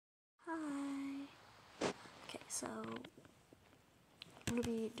So I'm gonna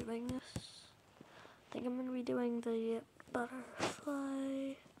be doing this. I think I'm gonna be doing the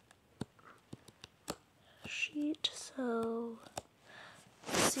butterfly sheet. So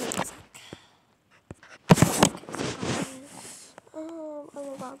let's see what's like. Okay, so guys, I'm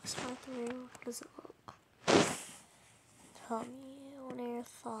about to start through. How does it look? Tell me what are your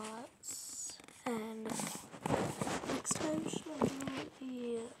thoughts. And next time, should I do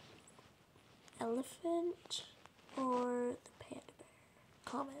the elephant or the panda bear?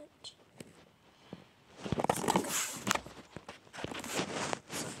 Comment.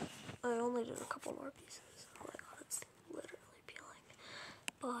 I only did a couple more pieces. Oh my god, it's literally peeling.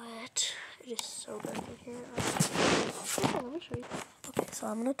 But it is so dark in here. Okay, let me show you. Okay, so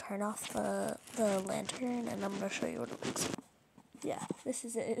I'm gonna turn off the lantern and I'm gonna show you what it looks like. Yeah, this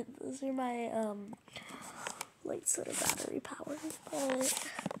is it. Those are my lights that are battery powered. But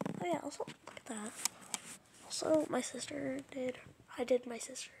oh yeah, also look at that. Also, my sister did. I did my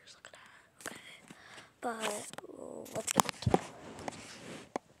sister's. Look at that. Okay, but let's get into it.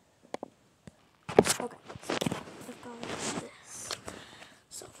 Okay, so I've got this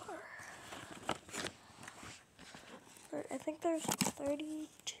so far. I think there's 32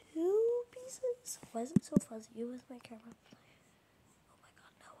 pieces. Why is it so fuzzy with my camera? Oh my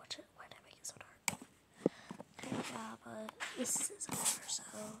god, no, why did I make it so dark? Okay, yeah, but this is over, so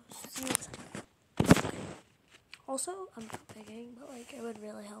see you in a second. Okay. Also, I'm not begging, but like, it would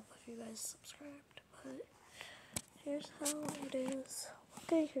really help if you guys subscribed, but here's how it is.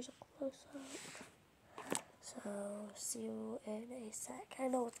 Okay, here's a close-up. So, see you in a sec. I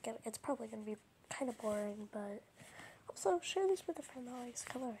know it's probably gonna be kind of boring, but also share this with a friend that likes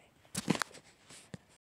coloring.